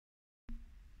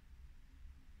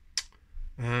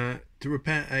To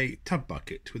repair a tub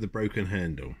bucket with a broken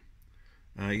handle,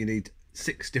 you need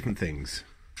 6 different things.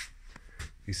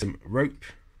 You need some rope,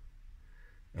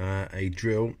 a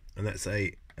drill, and that's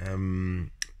a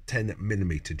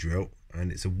 10mm drill,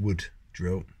 and it's a wood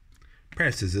drill, a pair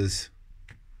of scissors,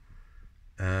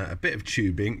 a bit of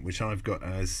tubing, which I've got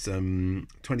as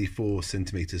 24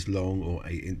 centimeters long or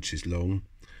 8 inches long,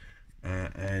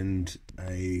 and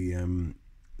a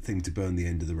thing to burn the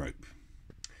end of the rope.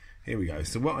 Here we go.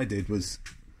 So what I did was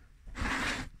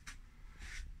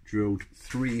drilled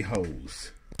 3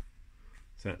 holes.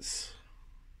 So that's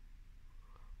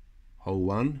hole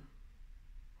 1,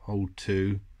 hole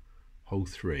 2, hole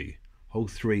 3. Hole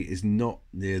 3 is not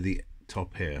near the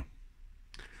top here.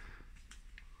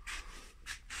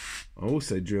 I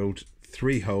also drilled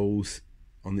 3 holes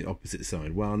on the opposite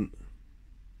side. 1,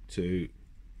 2,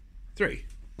 3.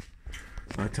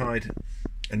 I tied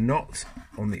a knot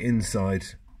on the inside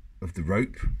of the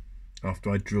rope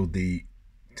after I drilled the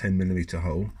 10mm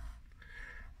hole,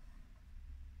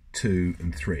 2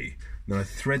 and 3. Then I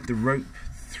thread the rope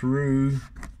through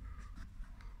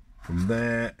from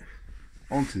there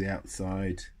onto the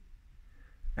outside,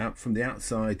 out from the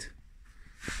outside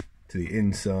to the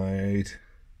inside,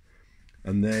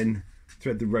 and then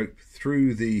thread the rope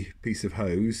through the piece of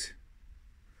hose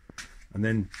and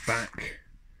then back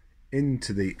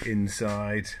into the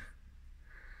inside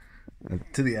and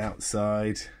to the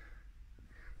outside,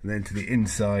 and then to the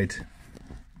inside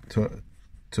to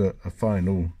a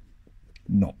final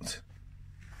knot.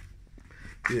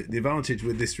 The advantage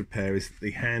with this repair is the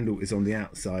handle is on the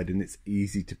outside and it's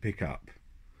easy to pick up.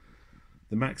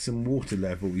 The maximum water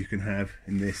level you can have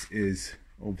in this is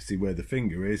obviously where the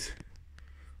finger is,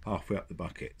 halfway up the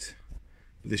bucket.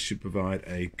 But this should provide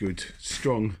a good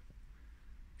strong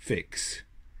fix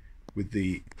with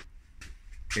it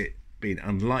being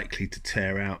unlikely to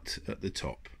tear out at the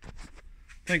top.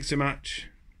 Thanks so much.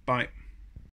 Bye.